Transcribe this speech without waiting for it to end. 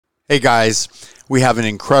Hey guys, we have an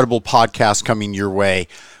incredible podcast coming your way.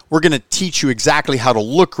 We're going to teach you exactly how to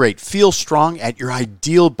look great, feel strong at your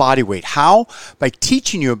ideal body weight. How? By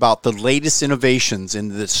teaching you about the latest innovations and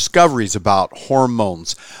the discoveries about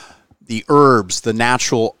hormones, the herbs, the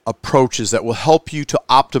natural approaches that will help you to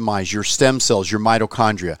optimize your stem cells, your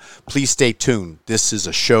mitochondria. Please stay tuned. This is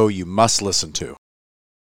a show you must listen to.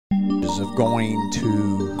 Of going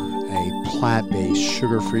to a plant-based,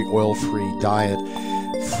 sugar-free, oil-free diet,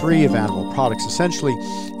 free of animal products, essentially.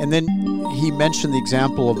 And then he mentioned the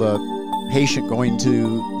example of a patient going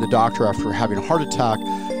to the doctor after having a heart attack,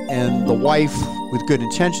 and the wife, with good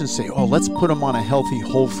intentions, say, oh, let's put him on a healthy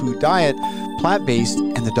whole food diet, plant-based,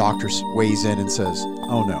 and the doctor weighs in and says,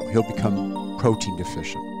 oh no, he'll become protein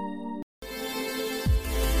deficient.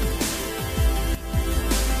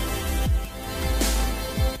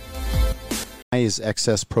 Why is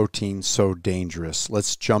excess protein so dangerous?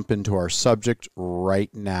 Let's jump into our subject right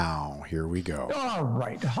now. Here we go. All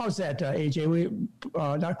right. How's that, AJ? We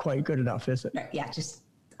not quite good enough, is it? Yeah, just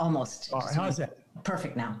almost. All right. How's that?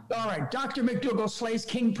 Perfect now. All right. Dr. McDougall slays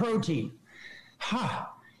king protein.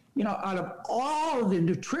 You know, out of all the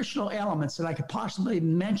nutritional elements that I could possibly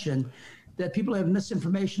mention that people have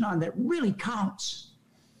misinformation on that really counts,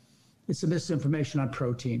 it's the misinformation on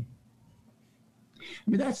protein. I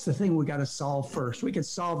mean, that's the thing we got to solve first. We can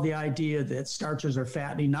solve the idea that starches are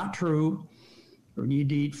fattening. Not true. Or you need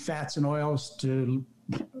to eat fats and oils to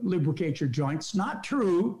lubricate your joints. Not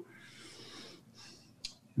true.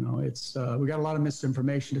 You know, it's we got a lot of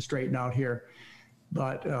misinformation to straighten out here.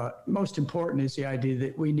 But most important is the idea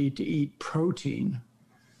that we need to eat protein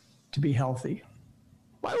to be healthy.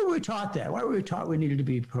 Why were we taught that? Why were we taught we needed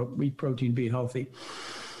to eat protein to be healthy?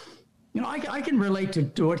 You know, I can relate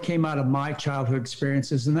to what came out of my childhood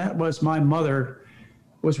experiences, and that was my mother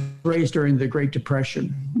was raised during the Great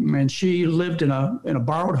Depression, and she lived in a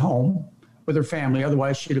borrowed home with her family.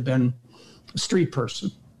 Otherwise, she'd have been a street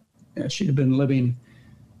person. She'd have been living,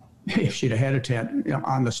 if she'd have had a tent,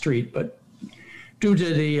 on the street. But due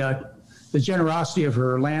to the generosity of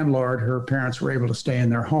her landlord, her parents were able to stay in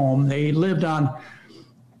their home. They lived on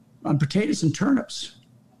potatoes and turnips.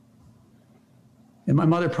 And my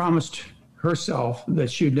mother promised herself that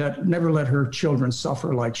she'd never let her children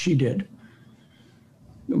suffer like she did,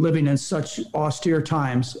 living in such austere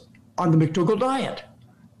times on the McDougall diet.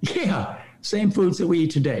 Yeah, same foods that we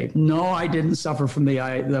eat today. No, I didn't suffer from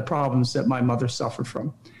the problems that my mother suffered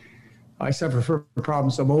from. I suffer from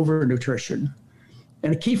problems of overnutrition.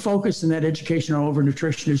 And a key focus in that education on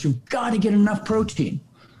overnutrition is you've got to get enough protein.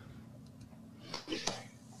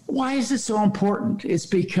 Why is it so important? It's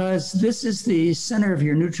because this is the center of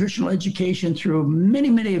your nutritional education through many,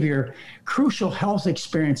 many of your crucial health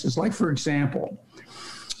experiences. Like, for example,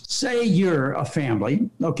 say you're a family,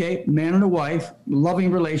 okay, man and a wife,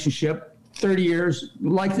 loving relationship, 30 years,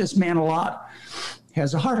 like this man a lot,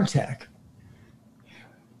 has a heart attack.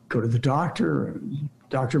 Go to the doctor.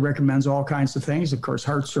 Doctor recommends all kinds of things, of course,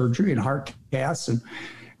 heart surgery and heart caths and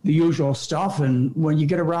the usual stuff. And when you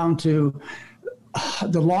get around to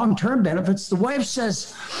the long-term benefits, the wife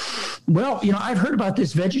says, well, you know, I've heard about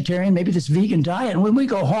this vegetarian, maybe this vegan diet. And when we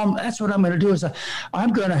go home, that's what I'm going to do is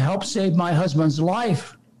I'm going to help save my husband's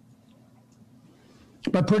life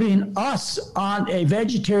by putting us on a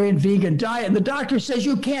vegetarian vegan diet. And the doctor says,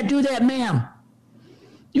 you can't do that, ma'am.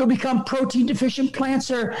 You'll become protein deficient.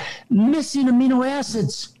 Plants are missing amino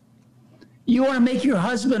acids. You want to make your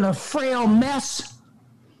husband a frail mess.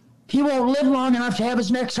 He won't live long enough to have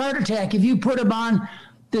his next heart attack if you put him on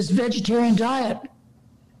this vegetarian diet.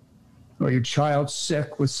 Or your child's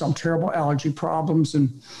sick with some terrible allergy problems,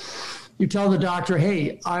 and you tell the doctor,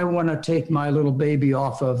 hey, I want to take my little baby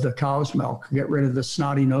off of the cow's milk, get rid of the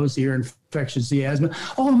snotty nose, the ear infections, the asthma.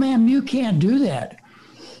 Oh, ma'am, you can't do that.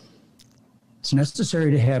 It's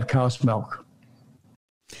necessary to have cow's milk.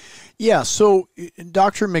 Yeah, so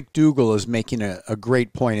Dr. McDougall is making a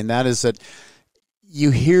great point, and that is that you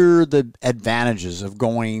hear the advantages of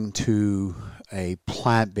going to a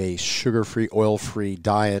plant-based, sugar-free, oil-free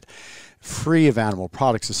diet, free of animal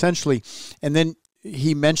products, essentially. And then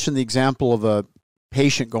he mentioned the example of a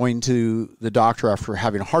patient going to the doctor after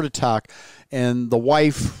having a heart attack, and the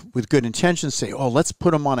wife, with good intentions, say, oh, let's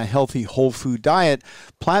put him on a healthy whole food diet,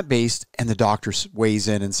 plant-based, and the doctor weighs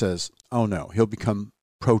in and says, oh no, he'll become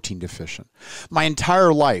protein deficient. My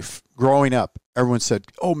entire life growing up, everyone said,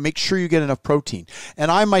 oh, make sure you get enough protein.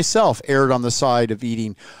 And I myself erred on the side of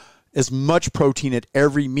eating as much protein at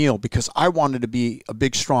every meal because I wanted to be a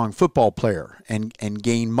big, strong football player and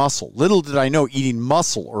gain muscle. Little did I know eating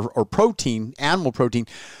muscle or protein, animal protein,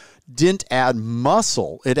 didn't add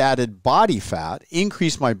muscle. It added body fat,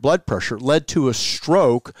 increased my blood pressure, led to a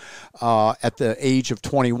stroke at the age of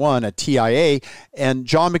 21, a TIA. And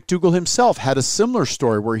John McDougall himself had a similar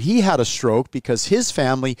story where he had a stroke because his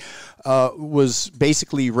family was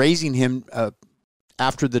basically raising him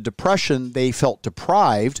after the Depression. They felt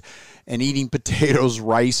deprived and eating potatoes,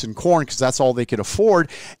 rice, and corn because that's all they could afford.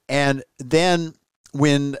 And then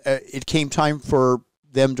when it came time for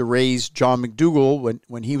them to raise John McDougall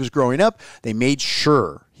when he was growing up, they made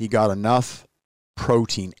sure he got enough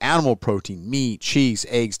protein, animal protein, meat, cheese,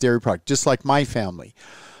 eggs, dairy products, just like my family.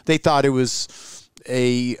 They thought it was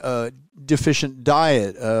a deficient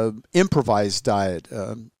diet, improvised diet,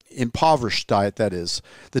 impoverished diet, that is,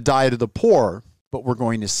 the diet of the poor. But we're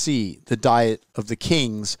going to see the diet of the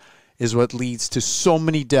kings is what leads to so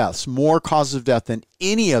many deaths, more causes of death than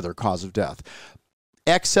any other cause of death.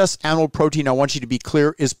 Excess animal protein, I want you to be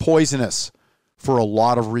clear, is poisonous for a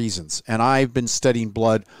lot of reasons. And I've been studying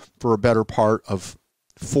blood for a better part of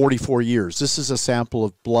 44 years. This is a sample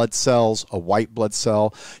of blood cells, a white blood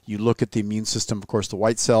cell. You look at the immune system, of course, the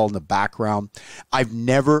white cell in the background. I've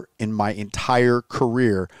never in my entire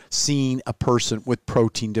career seen a person with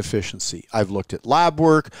protein deficiency. I've looked at lab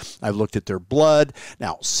work. I've looked at their blood.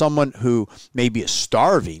 Now, someone who maybe is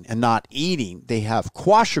starving and not eating, they have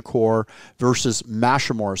kwashiorkor versus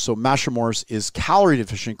Mashermore's. So Mashermore's is calorie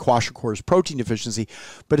deficient, kwashiorkor is protein deficiency,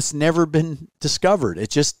 but it's never been discovered.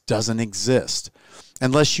 It just doesn't exist.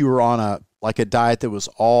 Unless you were on a diet that was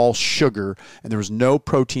all sugar and there was no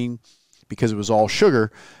protein because it was all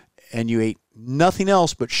sugar and you ate nothing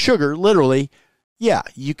else but sugar, literally, yeah,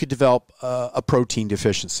 you could develop a protein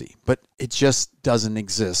deficiency. But it just doesn't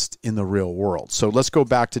exist in the real world. So let's go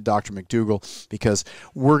back to Dr. McDougall because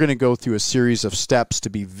we're going to go through a series of steps to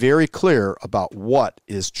be very clear about what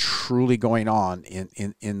is truly going on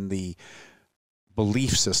in the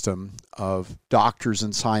belief system of doctors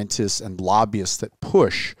and scientists and lobbyists that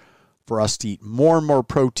push for us to eat more and more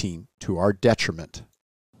protein to our detriment.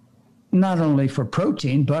 Not only for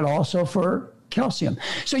protein, but also for calcium.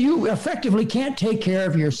 So you effectively can't take care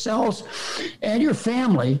of yourselves and your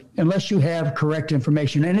family unless you have correct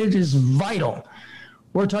information. And it is vital.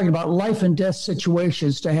 We're talking about life and death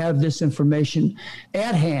situations to have this information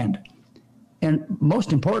at hand. And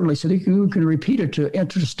most importantly, so that you can repeat it to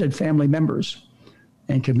interested family members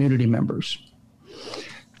and community members.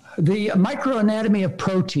 The microanatomy of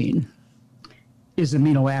protein is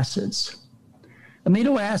amino acids.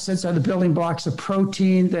 Amino acids are the building blocks of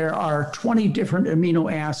protein. There are 20 different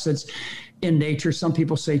amino acids in nature. Some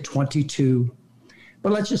people say 22,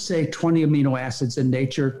 but let's just say 20 amino acids in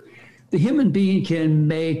nature. The human being can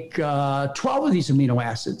make 12 of these amino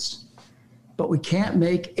acids, but we can't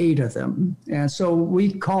make 8 of them. And so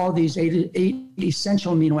we call these eight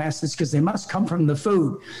essential amino acids because they must come from the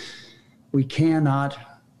food. We cannot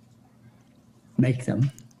make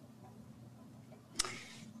them.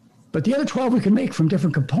 But the other 12 we can make from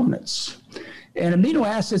different components. And amino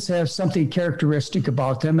acids have something characteristic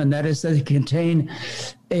about them, and that is that they contain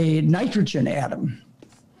a nitrogen atom.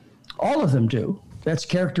 All of them do. That's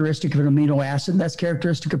characteristic of an amino acid. That's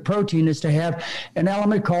characteristic of protein, is to have an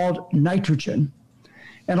element called nitrogen.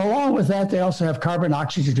 And along with that, they also have carbon,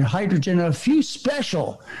 oxygen, and hydrogen. And a few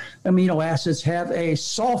special amino acids have a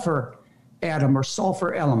sulfur atom or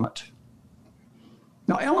sulfur element.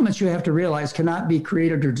 Now, elements, you have to realize, cannot be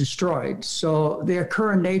created or destroyed. So they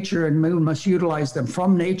occur in nature, and we must utilize them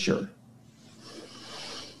from nature.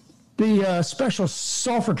 The special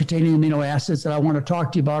sulfur-containing amino acids that I want to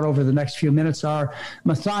talk to you about over the next few minutes are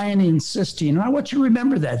methionine and cysteine. And I want you to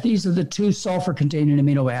remember that. These are the 2 sulfur-containing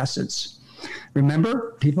amino acids.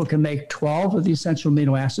 Remember, people can make 12 of the essential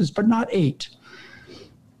amino acids, but not 8.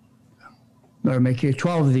 Or make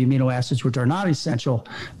 12 of the amino acids, which are not essential,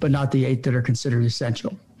 but not the 8 that are considered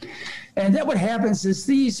essential. And then what happens is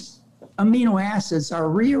these amino acids are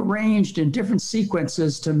rearranged in different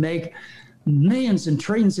sequences to make millions and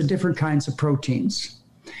trillions of different kinds of proteins.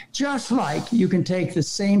 Just like you can take the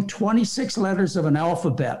same 26 letters of an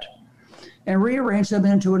alphabet and rearrange them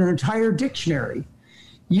into an entire dictionary.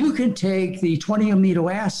 You can take the 20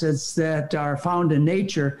 amino acids that are found in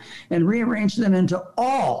nature and rearrange them into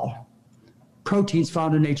all proteins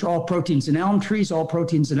found in nature, all proteins in elm trees, all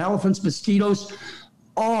proteins in elephants, mosquitoes.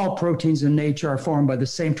 All proteins in nature are formed by the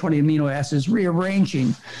same 20 amino acids,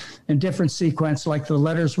 rearranging in different sequence, like the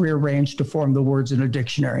letters rearranged to form the words in a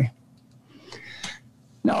dictionary.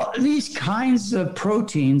 Now, these kinds of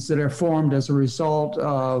proteins that are formed as a result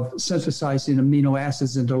of synthesizing amino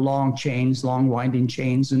acids into long chains, long winding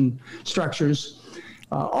chains and structures,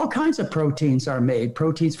 All kinds of proteins are made.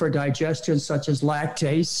 Proteins for digestion, such as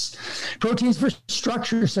lactase. Proteins for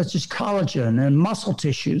structure, such as collagen and muscle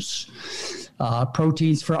tissues.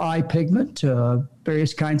 Proteins for eye pigment.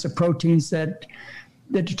 Various kinds of proteins that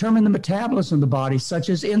determine the metabolism of the body, such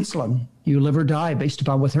as insulin. You live or die based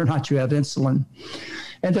upon whether or not you have insulin.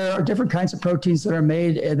 And there are different kinds of proteins that are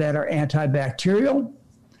made that are antibacterial.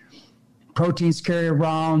 Proteins carry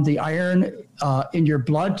around the iron in your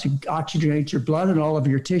blood to oxygenate your blood and all of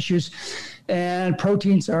your tissues. And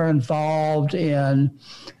proteins are involved in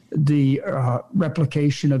the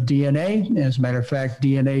replication of DNA. As a matter of fact,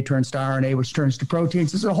 DNA turns to RNA, which turns to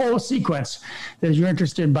proteins. There's a whole sequence that, if you're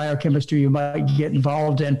interested in biochemistry, you might get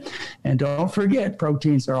involved in. And don't forget,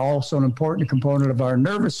 proteins are also an important component of our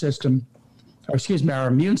nervous system, our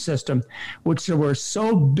immune system, which we're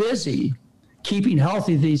so busy keeping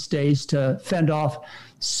healthy these days to fend off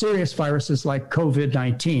serious viruses like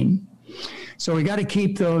COVID-19. So we got to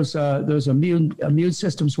keep those immune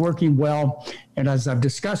systems working well. And as I've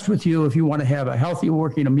discussed with you, if you want to have a healthy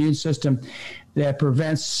working immune system that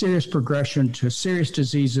prevents serious progression to serious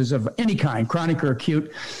diseases of any kind, chronic or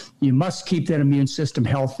acute, you must keep that immune system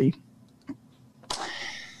healthy.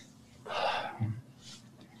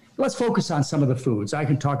 Let's focus on some of the foods. I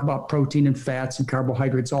can talk about protein and fats and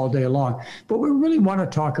carbohydrates all day long, but we really want to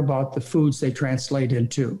talk about the foods they translate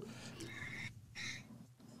into.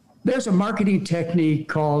 There's a marketing technique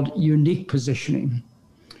called unique positioning.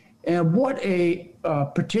 And what a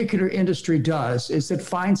particular industry does is it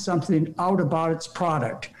finds something out about its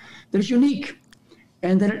product that is unique,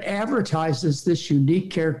 and then it advertises this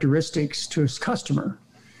unique characteristics to its customer.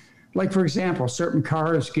 Like, for example, certain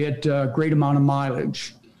cars get a great amount of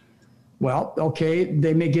mileage. Well, okay,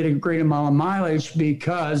 they may get a great amount of mileage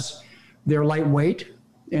because they're lightweight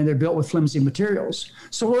and they're built with flimsy materials.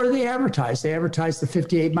 So what do they advertise? They advertise the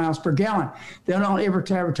 58 miles per gallon. They don't ever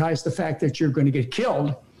advertise the fact that you're going to get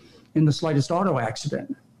killed in the slightest auto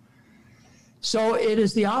accident. So it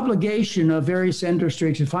is the obligation of various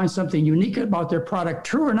industries to find something unique about their product,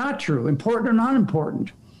 true or not true, important or not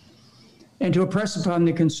important, and to impress upon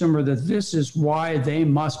the consumer that this is why they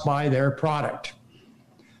must buy their product.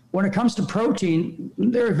 When it comes to protein,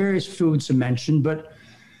 there are various foods to mention, but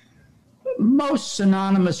most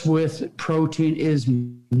synonymous with protein is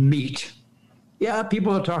meat. Yeah,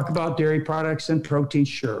 people will talk about dairy products and protein,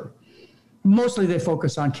 sure. Mostly they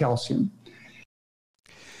focus on calcium.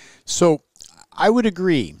 So I would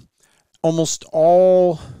agree. Almost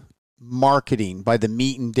all marketing by the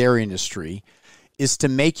meat and dairy industry is to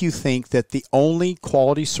make you think that the only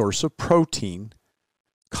quality source of protein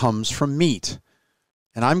comes from meat.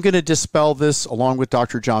 And I'm going to dispel this along with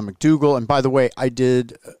Dr. John McDougall. And by the way, I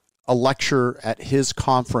did a lecture at his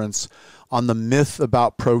conference on the myth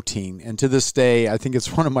about protein. And to this day, I think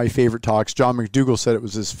it's one of my favorite talks. John McDougall said it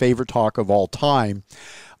was his favorite talk of all time.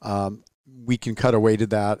 We can cut away to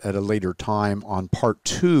that at a later time on part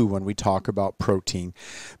 2 when we talk about protein.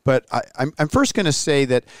 But I'm first going to say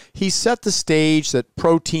that he set the stage that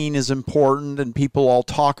protein is important and people all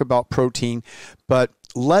talk about protein. But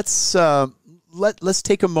let's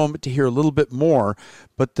take a moment to hear a little bit more.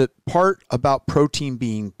 But the part about protein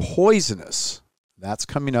being poisonous, that's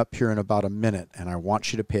coming up here in about a minute, and I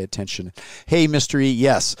want you to pay attention. Hey, Mr. E,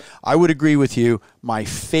 yes, I would agree with you. My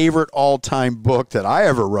favorite all-time book that I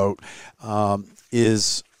ever wrote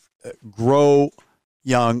is Grow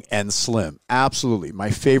Young and Slim. Absolutely,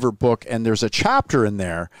 my favorite book, and there's a chapter in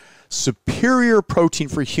there, Superior Protein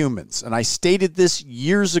for Humans, and I stated this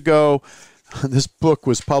years ago. This book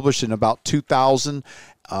was published in about 2000,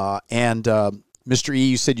 and Mr. E,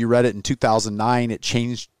 you said you read it in 2009.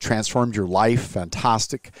 It transformed your life.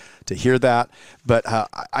 Fantastic to hear that. But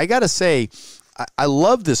I got to say, I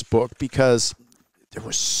love this book because there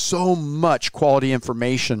was so much quality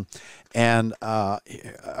information. And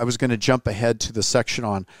I was going to jump ahead to the section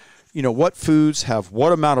on, what foods have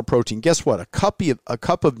what amount of protein. Guess what? A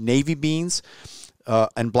cup of navy beans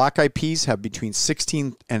and black-eyed peas have between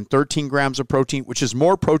 16 and 13 grams of protein, which is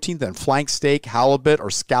more protein than flank steak, halibut, or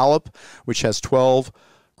scallop, which has 12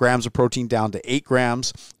 grams of protein down to 8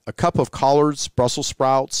 grams. A cup of collards, Brussels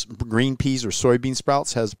sprouts, green peas, or soybean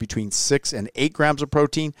sprouts has between 6 and 8 grams of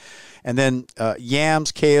protein. And then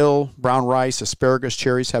yams, kale, brown rice, asparagus,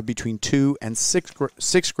 cherries have between 2 and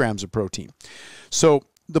 6 grams of protein. So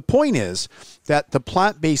the point is that the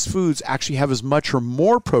plant-based foods actually have as much or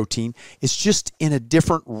more protein. It's just in a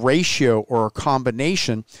different ratio or a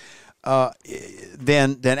combination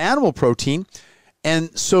than animal protein.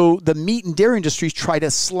 And so the meat and dairy industries try to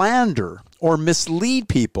slander or mislead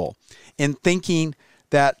people in thinking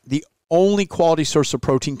that the only quality source of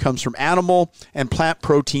protein comes from animal and plant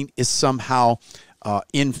protein is somehow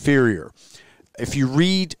inferior. If you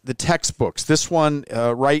read the textbooks, this one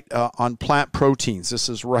on plant proteins, this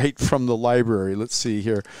is right from the library. Let's see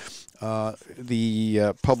here.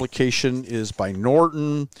 The publication is by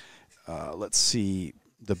Norton. Let's see,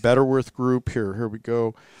 the Betterworth Group. Here we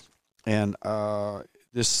go. And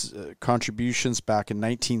this contributions back in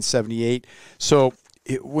 1978. So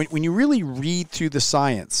when you really read through the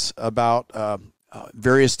science about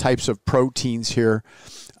various types of proteins here,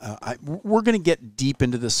 we're going to get deep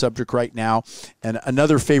into this subject right now. And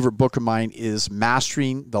another favorite book of mine is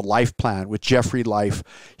Mastering the Life Plan with Jeffrey Life.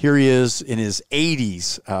 Here he is in his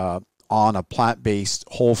 80s on a plant-based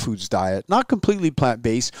whole foods diet. Not completely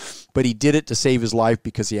plant-based, but he did it to save his life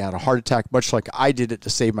because he had a heart attack, much like I did it to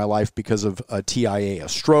save my life because of a TIA, a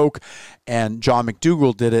stroke. And John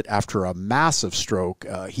McDougall did it after a massive stroke.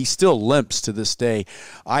 He still limps to this day.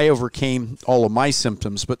 I overcame all of my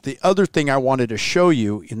symptoms. But the other thing I wanted to show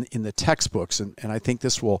you in the textbooks, and I think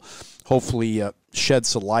this will hopefully shed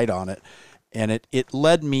some light on it, and it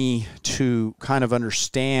led me to kind of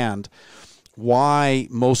understand why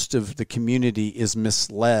most of the community is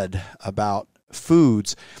misled about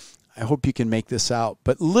foods. I hope you can make this out.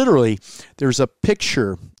 But literally, there's a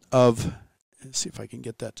picture of, let's see if I can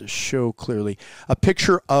get that to show clearly, a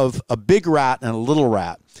picture of a big rat and a little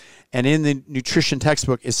rat. And in the nutrition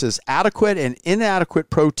textbook, it says adequate and inadequate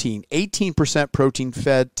protein, 18% protein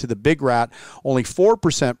fed to the big rat, only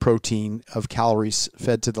 4% protein of calories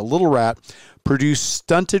fed to the little rat, produce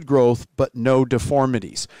stunted growth but no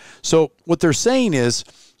deformities. So what they're saying is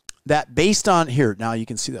that based on, here, now you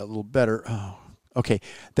can see that a little better. Oh, okay,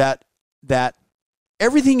 that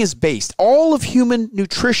everything is based, all of human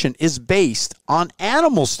nutrition is based on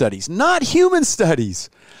animal studies, not human studies.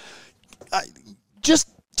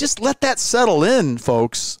 Just let that settle in,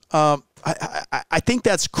 folks. I think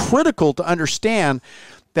that's critical to understand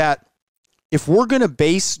that if we're going to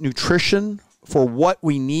base nutrition for what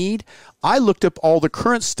we need, I looked up all the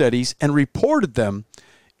current studies and reported them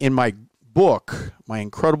in my book, my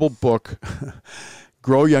incredible book,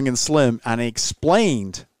 Grow Young and Slim, and I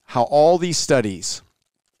explained how all these studies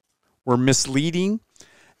were misleading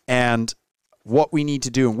and what we need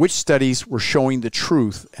to do and which studies were showing the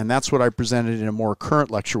truth. And that's what I presented in a more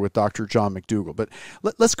current lecture with Dr. John McDougall. But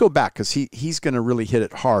let's go back because he's going to really hit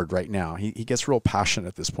it hard right now. He gets real passionate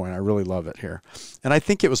at this point. I really love it here. And I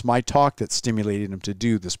think it was my talk that stimulated him to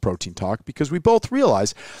do this protein talk, because we both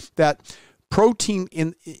realize that protein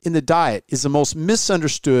in the diet is the most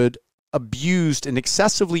misunderstood, abused, and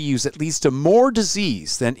excessively used that leads to more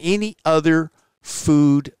disease than any other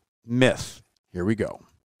food myth. Here we go.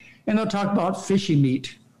 And they'll talk about fishy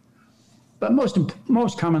meat. But most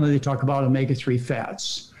commonly, they talk about omega-3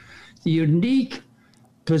 fats. The unique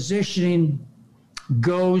positioning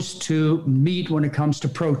goes to meat when it comes to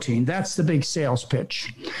protein. That's the big sales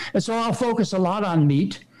pitch. And so I'll focus a lot on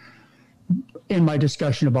meat in my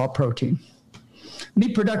discussion about protein.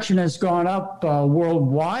 Meat production has gone up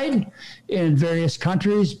worldwide in various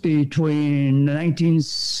countries between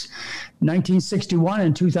 1961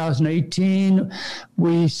 and 2018.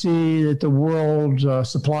 We see that the world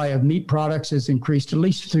supply of meat products has increased at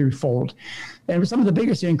least threefold. And some of the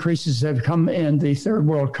biggest increases have come in the third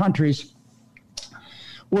world countries,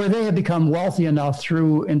 where they have become wealthy enough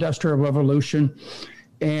through industrial revolution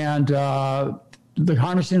and the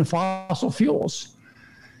harnessing of fossil fuels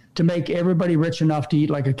to make everybody rich enough to eat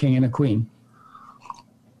like a king and a queen.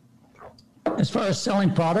 As far as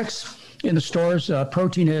selling products in the stores,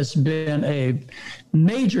 protein has been a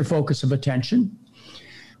major focus of attention,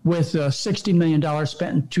 with $60 million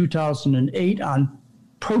spent in 2008 on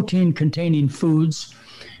protein-containing foods.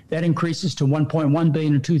 That increases to $1.1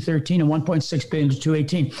 billion in 2013 and $1.6 billion in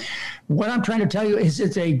 2018. What I'm trying to tell you is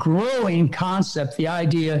it's a growing concept, the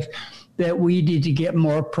idea that we need to get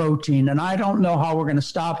more protein. And I don't know how we're going to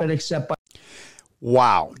stop it except by...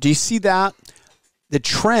 Wow. Do you see that? The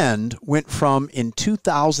trend went from in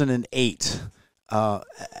 2008,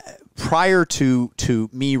 prior to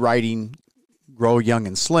me writing Grow Young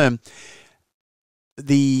and Slim,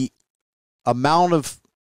 the amount of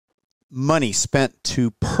money spent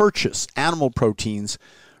to purchase animal proteins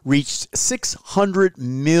reached $600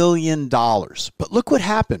 million. But look what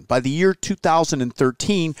happened. By the year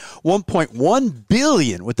 2013, $1.1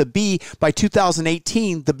 billion with a B. By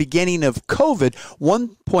 2018, the beginning of COVID,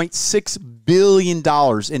 $1.6 billion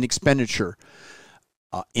in expenditure.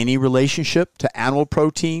 Any relationship to animal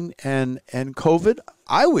protein and COVID?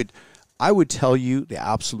 I would tell you the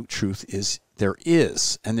absolute truth is there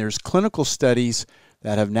is. And there's clinical studies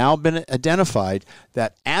that have now been identified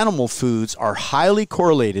that animal foods are highly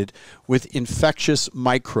correlated with infectious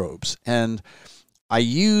microbes. And I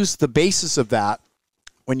use the basis of that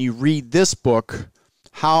when you read this book,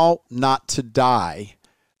 How Not to Die,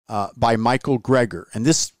 by Michael Greger. And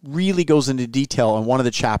this really goes into detail on one of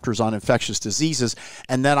the chapters on infectious diseases.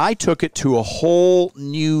 And then I took it to a whole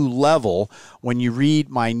new level when you read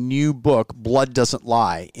my new book, Blood Doesn't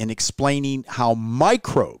Lie, in explaining how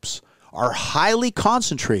microbes are highly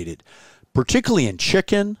concentrated, particularly in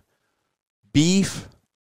chicken, beef,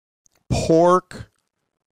 pork,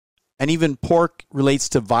 and even pork relates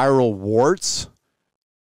to viral warts,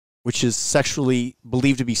 which is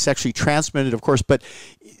believed to be sexually transmitted, of course, but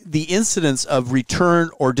the incidence of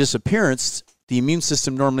return or disappearance, the immune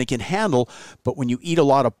system normally can handle, but when you eat a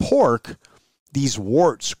lot of pork, these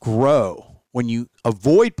warts grow. When you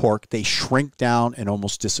avoid pork, they shrink down and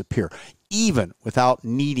almost disappear, even without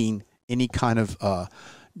needing any kind of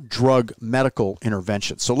drug medical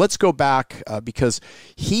intervention. So let's go back because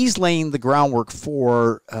he's laying the groundwork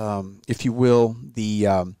for, if you will,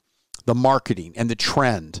 the marketing and the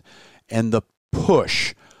trend and the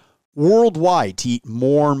push worldwide to eat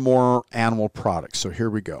more and more animal products. So here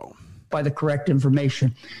we go. By the correct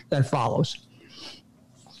information that follows.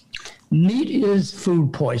 Meat is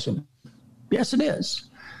food poison. Yes, it is.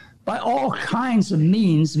 By all kinds of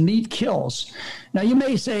means, meat kills. Now you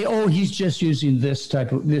may say, "Oh, he's just using this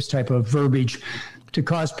type of verbiage to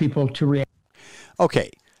cause people to react."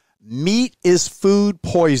 Okay, meat is food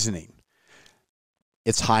poisoning.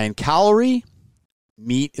 It's high in calorie.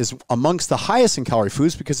 Meat is amongst the highest in calorie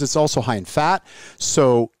foods because it's also high in fat,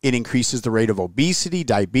 so it increases the rate of obesity,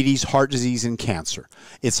 diabetes, heart disease, and cancer.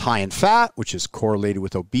 It's high in fat, which is correlated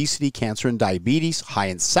with obesity, cancer, and diabetes. High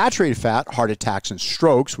in saturated fat, heart attacks and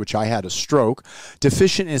strokes, which I had a stroke.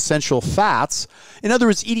 Deficient in essential fats. In other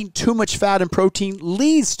words, eating too much fat and protein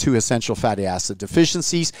leads to essential fatty acid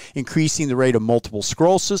deficiencies, increasing the rate of multiple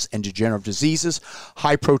sclerosis and degenerative diseases.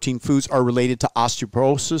 High protein foods are related to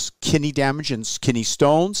osteoporosis, kidney damage, and kidney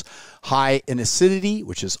stones. High in acidity,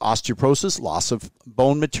 which is osteoporosis, loss of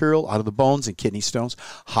bone material out of the bones, and kidney stones.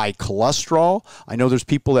 High cholesterol. I know there's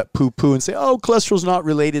people that poo-poo and say, oh, cholesterol's not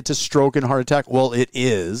related to stroke and heart attack. Well, it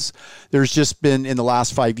is. There's just been, in the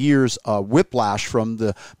last 5 years, a whiplash from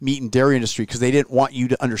the meat and dairy industry because they didn't want you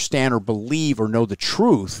to understand or believe or know the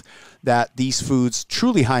truth that these foods,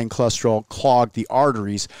 truly high in cholesterol, clog the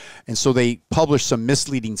arteries. And so they published some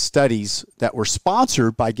misleading studies that were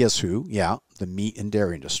sponsored by, guess who? Yeah, the meat and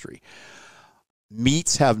dairy industry.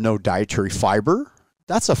 Meats have no dietary fiber.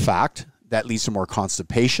 That's a fact. That leads to more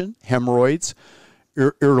constipation, hemorrhoids,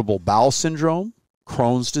 irritable bowel syndrome,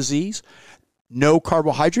 Crohn's disease. No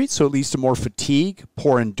carbohydrates, so it leads to more fatigue,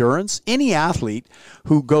 poor endurance. Any athlete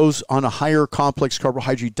who goes on a higher complex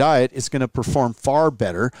carbohydrate diet is going to perform far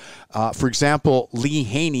better. For example, Lee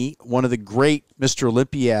Haney, one of the great Mr.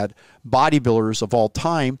 Olympiad bodybuilders of all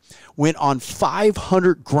time, went on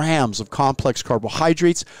 500 grams of complex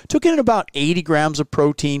carbohydrates, took in about 80 grams of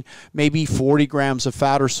protein, maybe 40 grams of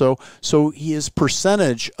fat or so. So his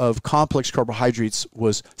percentage of complex carbohydrates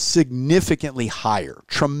was significantly higher.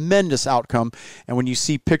 Tremendous outcome. And when you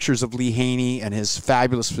see pictures of Lee Haney and his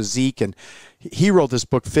fabulous physique, and he wrote this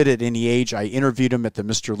book, Fit at Any Age. I interviewed him at the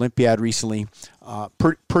Mr. Olympiad recently.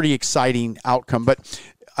 Pretty exciting outcome. But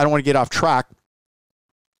I don't want to get off track.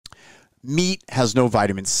 Meat has no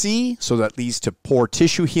vitamin C, so that leads to poor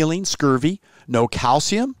tissue healing, scurvy, no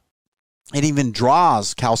calcium. It even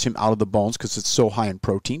draws calcium out of the bones because it's so high in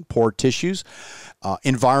protein, poor tissues.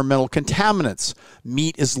 Environmental contaminants.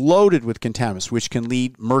 Meat is loaded with contaminants, which can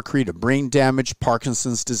lead mercury to brain damage,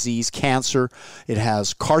 Parkinson's disease, cancer. It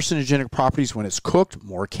has carcinogenic properties when it's cooked,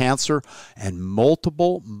 more cancer, and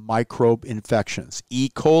multiple microbe infections. E.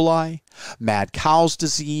 coli, mad cow's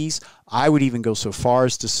disease. I would even go so far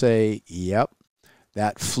as to say, yep,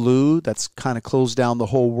 that flu that's kind of closed down the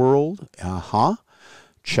whole world.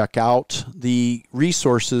 Check out the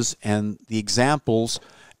resources and the examples.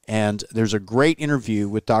 And there's a great interview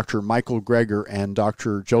with Dr. Michael Greger and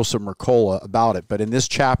Dr. Joseph Mercola about it. But in this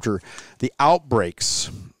chapter, the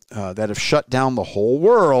outbreaks that have shut down the whole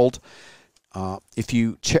world, if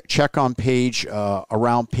you check on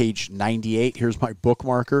around page 98, here's my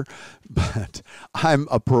bookmarker. But I'm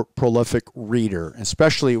a prolific reader,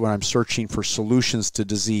 especially when I'm searching for solutions to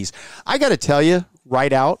disease. I got to tell you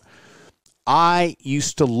right out, I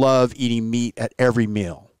used to love eating meat at every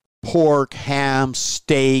meal. Pork, ham,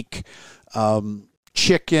 steak,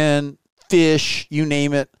 chicken, fish, you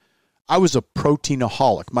name it. I was a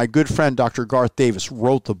proteinaholic. My good friend, Dr. Garth Davis,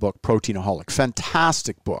 wrote the book Proteinaholic.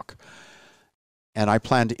 Fantastic book. And I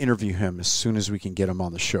plan to interview him as soon as we can get him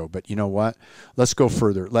on the show. But you know what? Let's go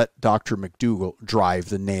further. Let Dr. McDougall drive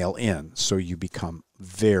the nail in so you become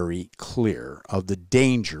very clear of the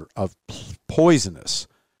danger of poisonous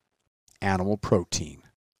animal protein.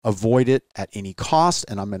 avoid it at any cost.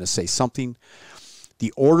 And I'm going to say something.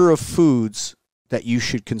 The order of foods that you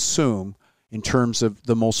should consume in terms of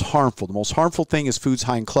the most harmful. The most harmful thing is foods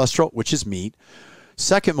high in cholesterol, which is meat.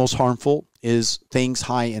 Second most harmful is things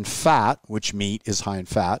high in fat, which meat is high in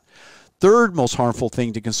fat. Third most harmful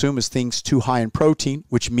thing to consume is things too high in protein,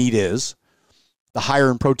 which meat is. The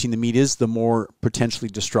higher in protein the meat is, the more potentially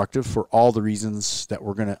destructive for all the reasons that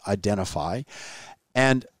we're going to identify.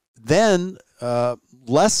 And then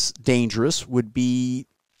less dangerous would be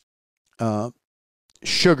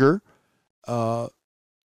sugar.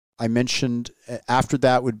 I mentioned after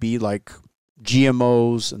that would be like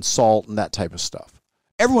GMOs and salt and that type of stuff.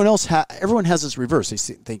 Everyone has this reverse. They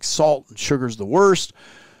think salt and sugar is the worst.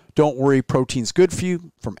 Don't worry, protein's good for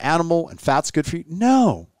you from animal and fat's good for you.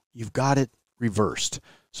 No, you've got it reversed.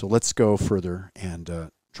 So let's go further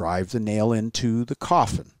and drive the nail into the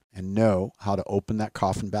coffin and know how to open that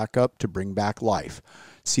coffin back up to bring back life.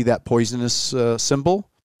 See that poisonous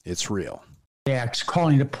symbol? It's real.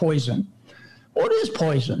 Calling it poison. What is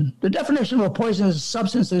poison? The definition of a poison is a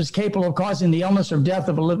substance that is capable of causing the illness or death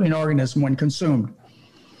of a living organism when consumed.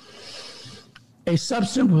 A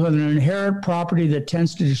substance with an inherent property that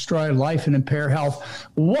tends to destroy life and impair health.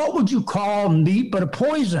 What would you call meat but a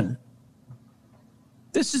poison?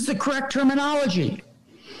 This is the correct terminology.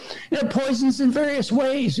 It poisons in various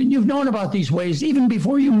ways, and you've known about these ways even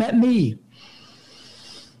before you met me.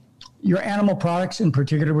 Your animal products in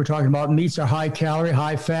particular, we're talking about meats, are high calorie,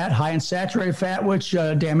 high fat, high in saturated fat, which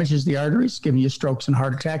damages the arteries, giving you strokes and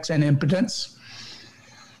heart attacks and impotence.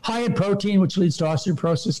 High in protein, which leads to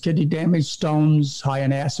osteoporosis, kidney damage, stones. High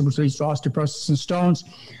in acid, which leads to osteoporosis and stones.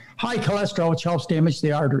 High cholesterol, which helps damage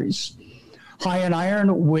the arteries. High in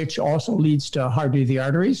iron, which also leads to hardening of the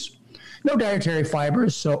arteries. No dietary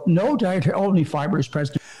fibers, so no dietary, only fibers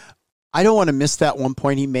present. I don't want to miss that one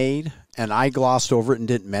point he made, and I glossed over it and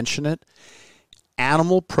didn't mention it.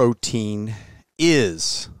 Animal protein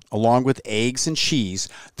is, along with eggs and cheese,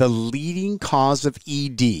 the leading cause of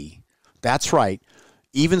ED. That's right.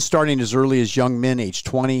 Even starting as early as young men, age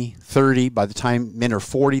 20, 30, by the time men are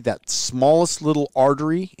 40, that smallest little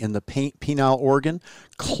artery in the penile organ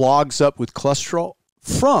clogs up with cholesterol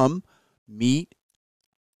from meat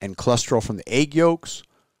and cholesterol from the egg yolks,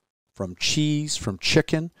 from cheese, from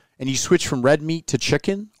chicken. And you switch from red meat to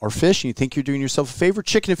chicken or fish, and you think you're doing yourself a favor.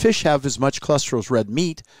 Chicken and fish have as much cholesterol as red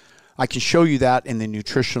meat. I can show you that in the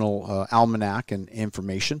nutritional almanac and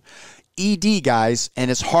information. ED, guys,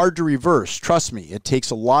 and it's hard to reverse. Trust me, it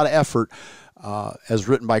takes a lot of effort. As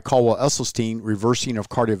written by Caldwell Esselstyn, Reversing of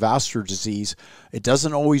Cardiovascular Disease, it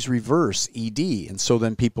doesn't always reverse ED. And so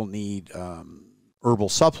then people need herbal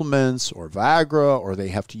supplements or Viagra, or they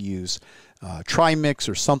have to use Trimix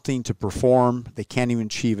or something to perform. They can't even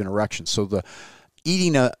achieve an erection. So the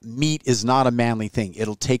eating a meat is not a manly thing.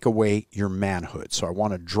 It'll take away your manhood. So I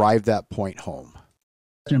want to drive that point home.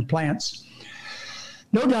 In plants.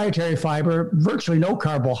 No dietary fiber, virtually no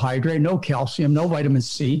carbohydrate, no calcium, no vitamin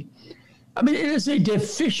C. I mean, it is a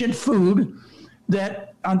deficient food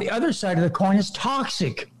that, on the other side of the coin, is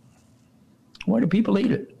toxic. Why do people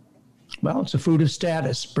eat it? Well, it's a food of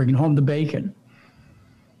status, bringing home the bacon.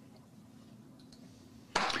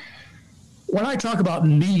 When I talk about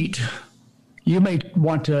meat, you may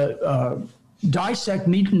want to dissect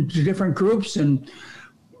meat into different groups and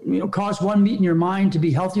cause one meat in your mind to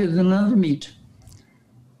be healthier than another meat.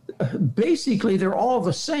 Basically, they're all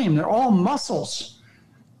the same. They're all muscles.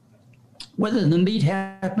 Whether the meat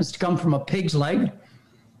happens to come from a pig's leg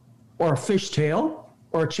or a fish tail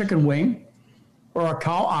or a chicken wing or a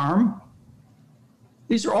cow arm,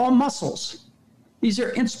 these are all muscles. These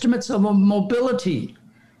are instruments of mobility.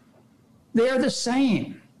 They are the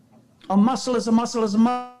same. A muscle is a muscle is a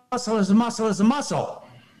muscle is a muscle is a muscle.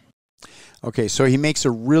 Okay, so he makes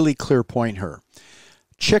a really clear point here.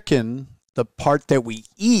 Chicken, the part that we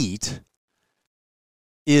eat,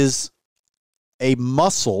 is a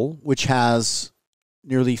muscle which has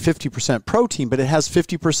nearly 50% protein, but it has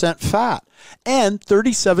 50% fat and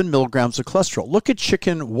 37 milligrams of cholesterol. Look at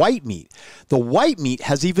chicken white meat. The white meat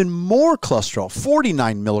has even more cholesterol,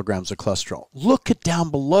 49 milligrams of cholesterol. Look at down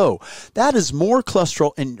below. That is more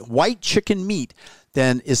cholesterol in white chicken meat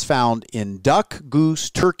than is found in duck, goose,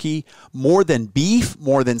 turkey, more than beef,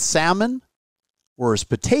 more than salmon, whereas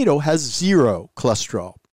potato has zero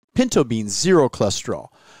cholesterol. Pinto beans, zero cholesterol.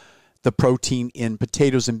 The protein in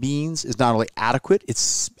potatoes and beans is not only adequate,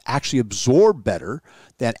 it's actually absorbed better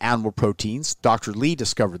than animal proteins. Dr. Lee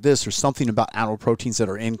discovered this. There's something about animal proteins that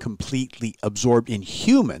are incompletely absorbed in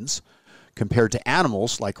humans compared to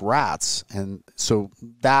animals like rats. And so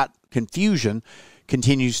that confusion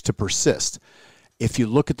continues to persist. If you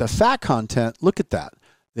look at the fat content, look at that.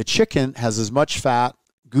 The chicken has as much fat.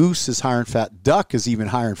 Goose is higher in fat. Duck is even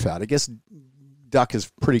higher in fat. I guess duck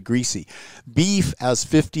is pretty greasy. Beef has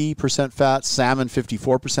 50% fat. Salmon,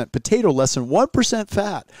 54%. Potato, less than 1%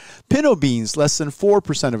 fat. Pinto beans, less than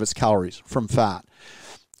 4% of its calories from fat.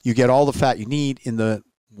 You get all the fat you need in the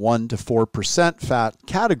 1 to 4% fat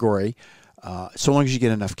category. So long as you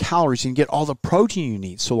get enough calories, you can get all the protein you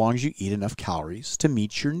need, so long as you eat enough calories to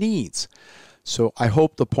meet your needs. So I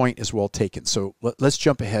hope the point is well taken. So let's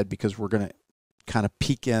jump ahead because we're going to kind of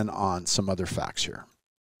peek in on some other facts here.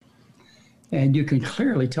 And you can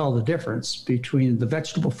clearly tell the difference between the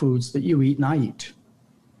vegetable foods that you eat and I eat.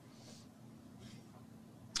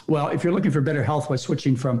 Well, if you're looking for better health by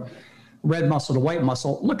switching from red muscle to white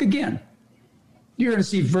muscle, look again. You're going to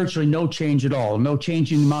see virtually no change at all. No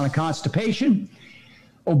change in the amount of constipation,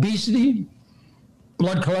 obesity,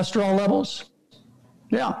 blood cholesterol levels.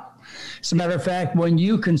 Yeah. As a matter of fact, when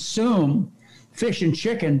you consume fish and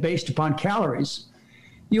chicken based upon calories,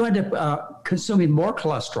 you end up consuming more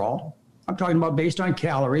cholesterol. I'm talking about based on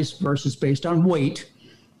calories versus based on weight.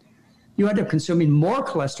 You end up consuming more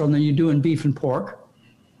cholesterol than you do in beef and pork,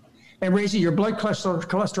 and raising your blood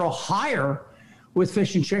cholesterol higher with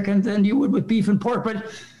fish and chicken than you would with beef and pork. But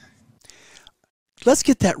let's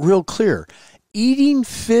get that real clear. Eating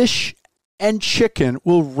fish and chicken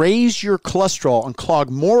will raise your cholesterol and clog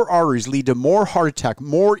more arteries, lead to more heart attack,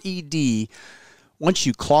 more ED. Once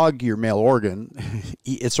you clog your male organ,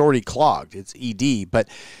 it's already clogged. It's ED, but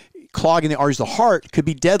clogging the arteries of the heart could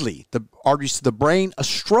be deadly. The arteries to the brain, a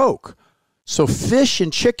stroke. So fish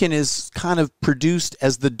and chicken is kind of produced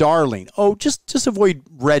as the darling. Oh, just avoid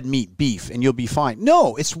red meat, beef, and you'll be fine.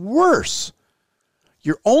 No, it's worse.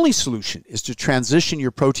 Your only solution is to transition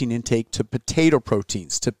your protein intake to potato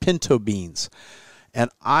proteins, to pinto beans. And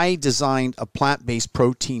I designed a plant-based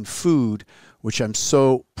protein food, which I'm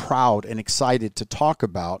so proud and excited to talk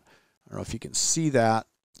about. I don't know if you can see that.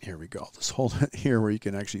 Here we go. Let's hold it here where you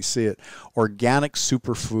can actually see it. Organic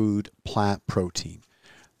superfood plant protein.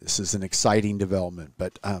 This is an exciting development,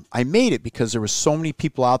 but I made it because there were so many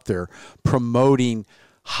people out there promoting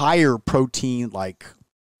higher protein, like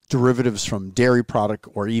derivatives from dairy product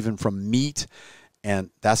or even from meat, and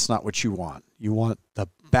that's not what you want. You want the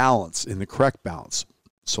balance, in the correct balance.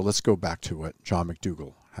 So let's go back to what John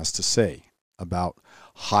McDougall has to say about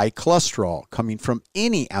high cholesterol coming from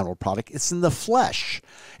any animal product. It's in the flesh.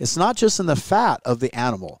 It's not just in the fat of the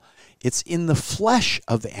animal. It's in the flesh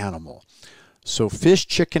of the animal. So fish,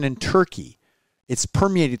 chicken, and turkey, it's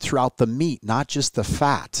permeated throughout the meat, not just the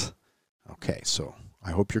fat. Okay, so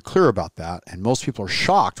I hope you're clear about that. And most people are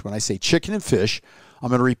shocked when I say chicken and fish, I'm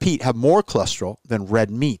going to repeat, have more cholesterol than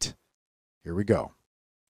red meat. Here we go.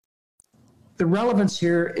 The relevance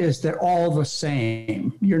here is they're all the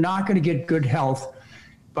same. You're not going to get good health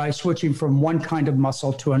by switching from one kind of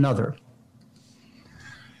muscle to another.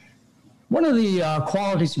 One of the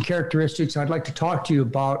qualities and characteristics I'd like to talk to you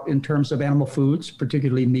about in terms of animal foods,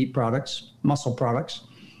 particularly meat products, muscle products,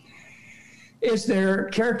 is their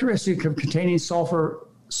characteristic of containing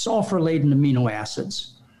sulfur-laden amino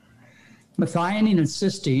acids. Methionine and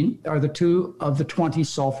cysteine are the two of the 20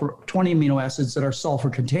 amino acids that are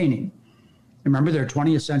sulfur-containing. Remember, there are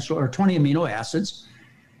 20 amino acids.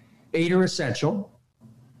 8 are essential,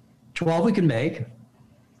 12 we can make,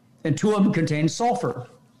 and 2 of them contain sulfur.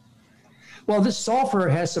 Well, this sulfur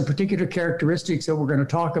has some particular characteristics that we're going to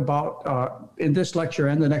talk about in this lecture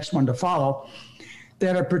and the next one to follow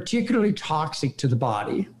that are particularly toxic to the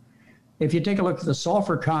body. If you take a look at the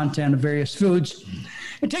sulfur content of various foods,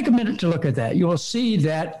 and take a minute to look at that, you will see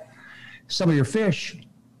that some of your fish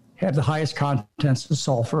have the highest contents of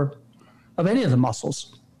sulfur of any of the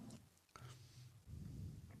mussels.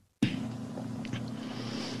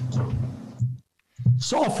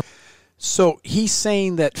 Sulfur. So he's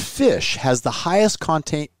saying that fish has the highest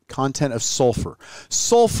content of sulfur.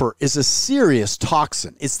 Sulfur is a serious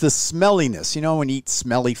toxin. It's the smelliness. You know, when you eat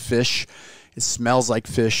smelly fish, it smells like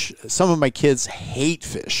fish. Some of my kids hate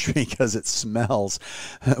fish because it smells.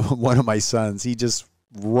 One of my sons, he just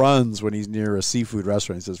runs when he's near a seafood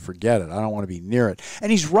restaurant. He says, forget it. I don't want to be near it.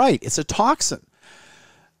 And he's right. It's a toxin.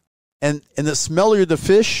 And the smellier the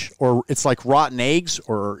fish, or it's like rotten eggs,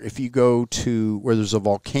 or if you go to where there's a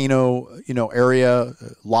volcano, area,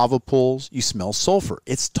 lava pools, you smell sulfur.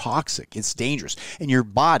 It's toxic. It's dangerous. And your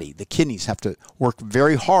body, the kidneys, have to work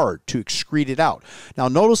very hard to excrete it out. Now,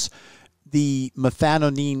 notice the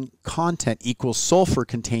methionine content equals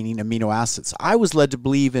sulfur-containing amino acids. I was led to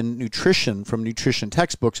believe in nutrition from nutrition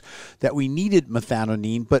textbooks that we needed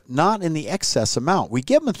methionine, but not in the excess amount. We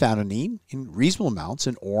get methionine in reasonable amounts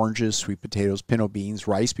in oranges, sweet potatoes, pinto beans,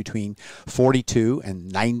 rice between 42 and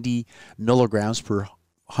 90 milligrams per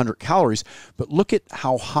 100 calories. But look at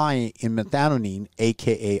how high in methionine,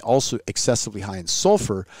 aka also excessively high in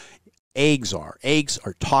sulfur, eggs are. Eggs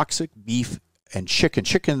are toxic. Beef and chicken.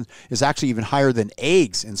 Chicken is actually even higher than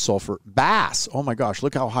eggs in sulfur. Bass, oh my gosh,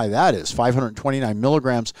 look how high that is. 529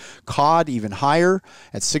 milligrams. Cod, even higher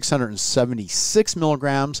at 676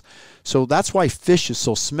 milligrams. So that's why fish is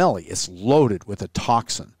so smelly. It's loaded with a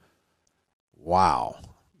toxin. Wow.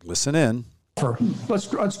 Listen in.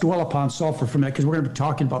 Let's dwell upon sulfur for a minute, because we're going to be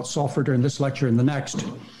talking about sulfur during this lecture and the next.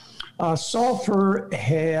 Sulfur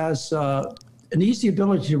has an easy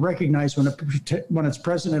ability to recognize when it's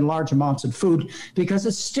present in large amounts in food, because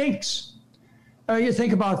it stinks. You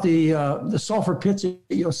think about the sulfur pits at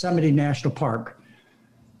Yosemite National Park,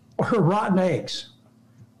 or rotten eggs,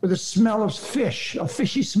 or the smell of fish, a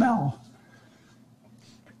fishy smell.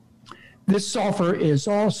 This sulfur is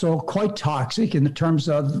also quite toxic in the terms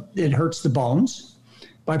of it hurts the bones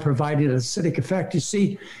by providing an acidic effect. You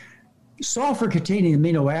see, sulfur-containing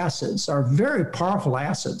amino acids are very powerful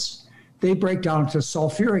acids. They break down to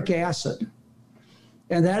sulfuric acid.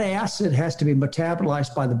 And that acid has to be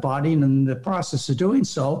metabolized by the body, and in the process of doing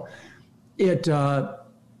so, it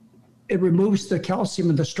removes the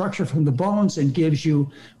calcium and the structure from the bones and gives you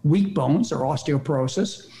weak bones, or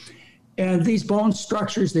osteoporosis. And these bone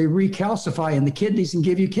structures, they recalcify in the kidneys and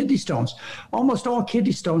give you kidney stones. Almost all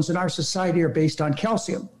kidney stones in our society are based on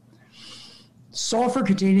calcium.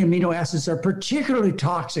 Sulfur-containing amino acids are particularly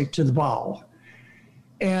toxic to the bowel.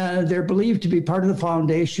 And they're believed to be part of the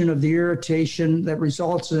foundation of the irritation that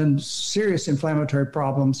results in serious inflammatory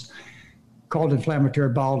problems called inflammatory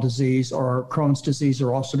bowel disease, or Crohn's disease,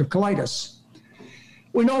 or ulcerative colitis.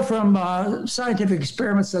 We know from scientific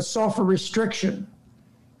experiments that sulfur restriction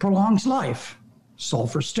prolongs life.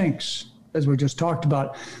 Sulfur stinks, as we just talked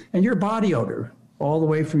about. And your body odor, all the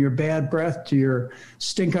way from your bad breath to your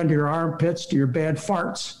stink under your armpits to your bad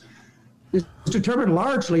farts, is determined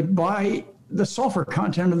largely by the sulfur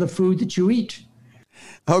content of the food that you eat.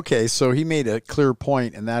 Okay, so he made a clear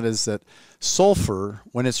point, and that is that sulfur,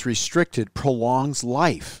 when it's restricted, prolongs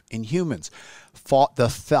life in humans. The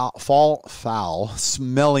foul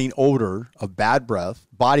smelling odor of bad breath,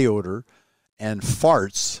 body odor, and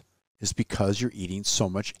farts is because you're eating so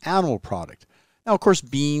much animal product. Now, of course,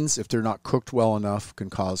 beans, if they're not cooked well enough,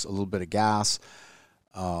 can cause a little bit of gas.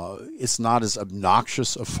 It's not as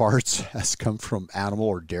obnoxious of farts as come from animal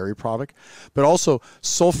or dairy product. But also,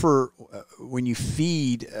 sulfur, when you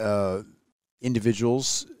feed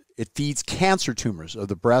individuals, it feeds cancer tumors of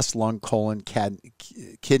the breast, lung, colon,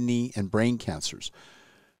 kidney, and brain cancers.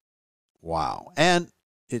 Wow. And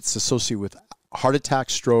it's associated with heart attack,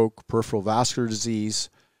 stroke, peripheral vascular disease,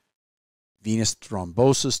 venous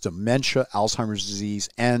thrombosis, dementia, Alzheimer's disease,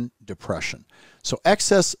 and depression. So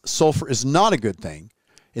excess sulfur is not a good thing.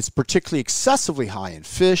 It's particularly excessively high in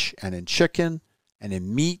fish and in chicken and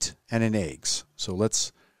in meat and in eggs. So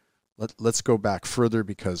let's go back further,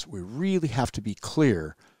 because we really have to be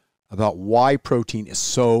clear about why protein is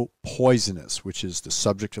so poisonous, which is the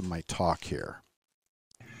subject of my talk here.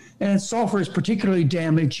 And sulfur is particularly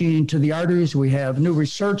damaging to the arteries. We have new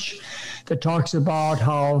research that talks about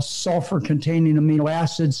how sulfur-containing amino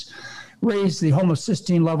acids raise the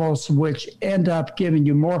homocysteine levels, which end up giving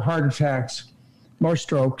you more heart attacks, more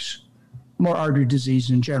strokes, more artery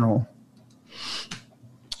disease in general.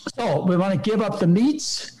 So we want to give up the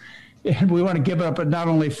meats, and we want to give up it not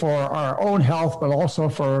only for our own health, but also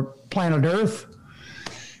for planet Earth.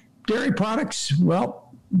 Dairy products,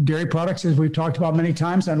 as we've talked about many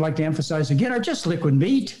times, I'd like to emphasize again, are just liquid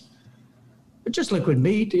meat. Just liquid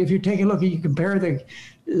meat. If you take a look, you compare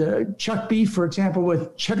the chuck beef, for example,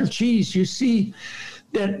 with cheddar cheese, you see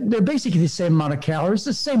that they're basically the same amount of calories,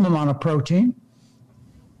 the same amount of protein,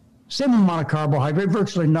 same amount of carbohydrate,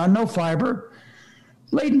 virtually none, no fiber.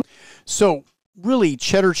 So really,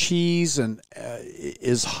 cheddar cheese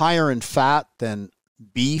is higher in fat than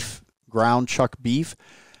beef, ground chuck beef.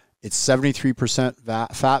 It's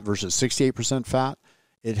 73% fat versus 68% fat.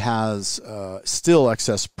 It has still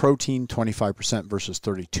excess protein, 25% versus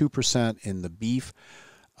 32% in the beef.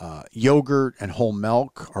 Yogurt and whole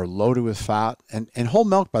milk are loaded with fat. And whole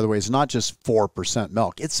milk, by the way, is not just 4%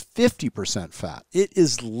 milk. It's 50% fat. It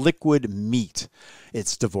is liquid meat.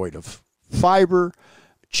 It's devoid of fiber.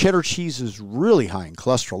 Cheddar cheese is really high in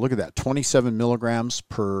cholesterol. Look at that, 27 milligrams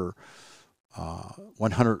per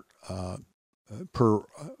 100 per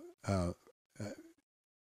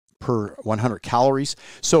 100 calories.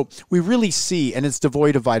 So we really see, and it's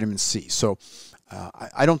devoid of vitamin C. So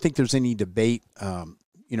I don't think there's any debate.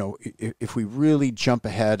 If we really jump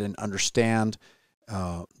ahead and understand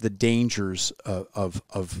the dangers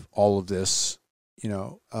of all of this,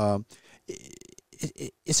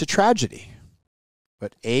 it's a tragedy.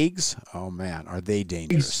 But eggs, oh man, are they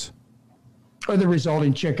dangerous? Or the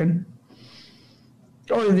resulting chicken,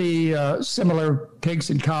 or the similar pigs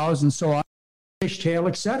and cows and so on, fishtail,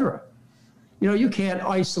 etc. You can't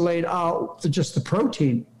isolate out just the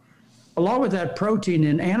protein. Along with that protein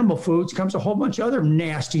in animal foods comes a whole bunch of other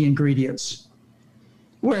nasty ingredients.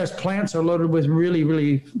 Whereas plants are loaded with really,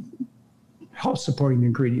 really health-supporting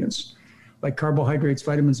ingredients, like carbohydrates,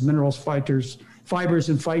 vitamins, minerals, fibers,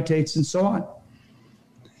 and phytates, and so on.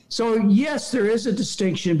 So yes, there is a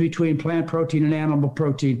distinction between plant protein and animal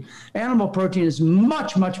protein. Animal protein is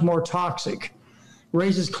much, much more toxic.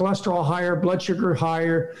 Raises cholesterol higher, blood sugar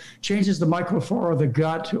higher, changes the microflora of the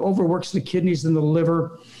gut, overworks the kidneys and the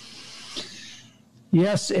liver.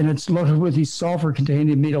 Yes, and it's loaded with these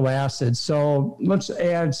sulfur-containing amino acids. So let's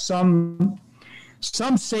add some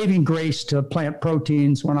saving grace to plant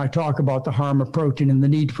proteins when I talk about the harm of protein and the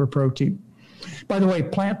need for protein. By the way,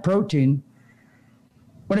 plant protein,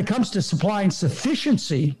 when it comes to supplying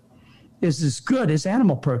sufficiency, is as good as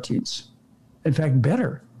animal proteins. In fact,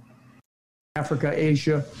 better. Africa,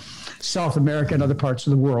 Asia, South America, and other parts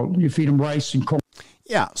of the world. You feed them rice and corn.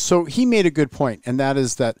 Yeah, so he made a good point, and that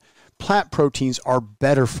is that plant proteins are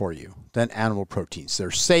better for you than animal proteins.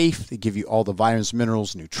 They're safe. They give you all the vitamins,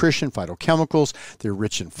 minerals, nutrition, phytochemicals. They're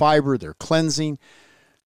rich in fiber. They're cleansing.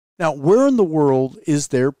 Now, where in the world is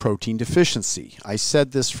there protein deficiency? I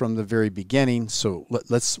said this from the very beginning, so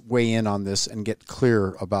let's weigh in on this and get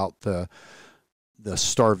clear about the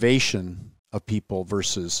starvation of people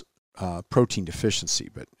versus protein deficiency.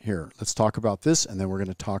 But here, let's talk about this, and then we're going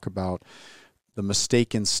to talk about the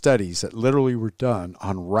mistaken studies that literally were done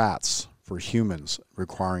on rats for humans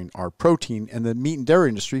requiring our protein, and the meat and dairy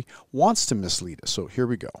industry wants to mislead us. So here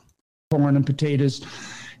we go. Corn and potatoes,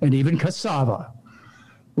 and even cassava,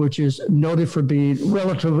 which is noted for being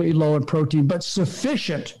relatively low in protein, but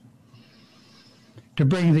sufficient to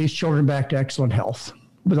bring these children back to excellent health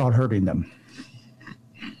without hurting them.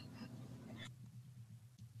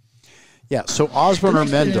 Yeah, so Osborne or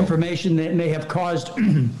Mendel. Information that may have caused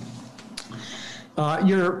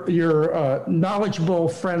your knowledgeable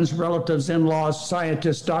friends, relatives, in-laws,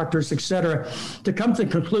 scientists, doctors, etc., to come to the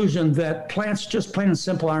conclusion that plants just plain and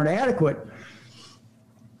simple aren't adequate.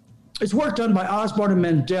 It's work done by Osborne and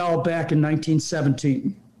Mendel back in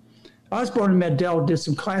 1917. Osborne and Mendel did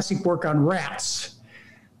some classic work on rats.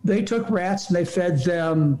 They took rats and they fed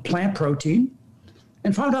them plant protein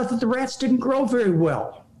and found out that the rats didn't grow very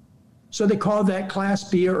well. So they called that class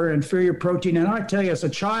B or inferior protein. And I tell you, as a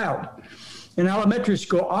child in elementary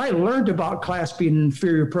school, I learned about class B and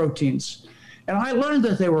inferior proteins. And I learned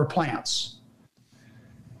that they were plants.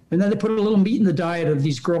 And then they put a little meat in the diet of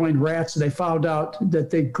these growing rats, and they found out that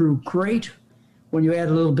they grew great when you add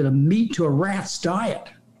a little bit of meat to a rat's diet.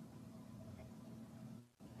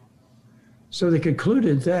 So they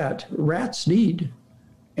concluded that rats need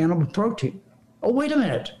animal protein. Oh, wait a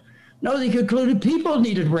minute. No, they concluded people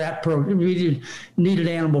needed needed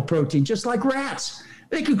animal protein, just like rats.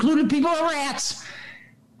 They concluded people are rats.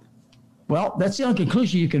 Well, that's the only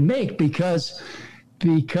conclusion you can make because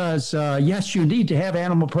yes, you need to have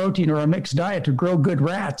animal protein or a mixed diet to grow good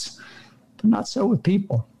rats, but not so with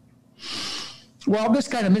people. Well, this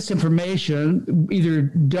kind of misinformation, either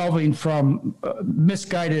delving from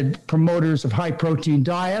misguided promoters of high protein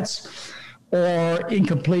diets or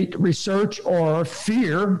incomplete research or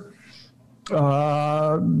fear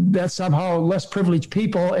that somehow less privileged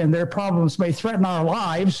people and their problems may threaten our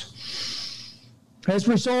lives, has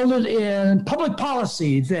resulted in public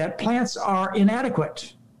policy that plants are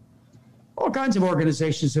inadequate. All kinds of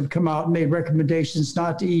organizations have come out and made recommendations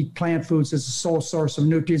not to eat plant foods as a sole source of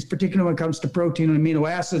nutrients, particularly when it comes to protein and amino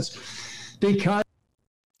acids, because...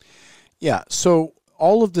 Yeah, so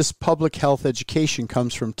all of this public health education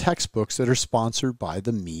comes from textbooks that are sponsored by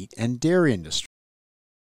the meat and dairy industry.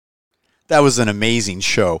 That was an amazing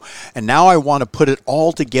show. And now I want to put it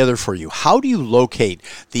all together for you. How do you locate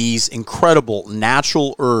these incredible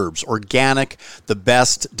natural herbs, organic, the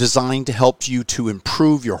best, designed to help you to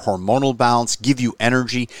improve your hormonal balance, give you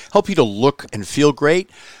energy, help you to look and feel great?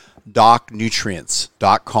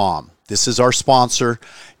 DocNutrients.com. This is our sponsor.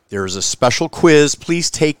 There's a special quiz. Please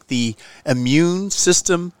take the immune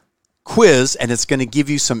system quiz, and it's going to give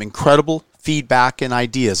you some incredible feedback and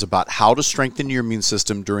ideas about how to strengthen your immune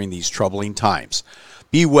system during these troubling times.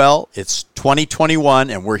 Be well. It's 2021,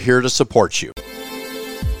 and we're here to support you.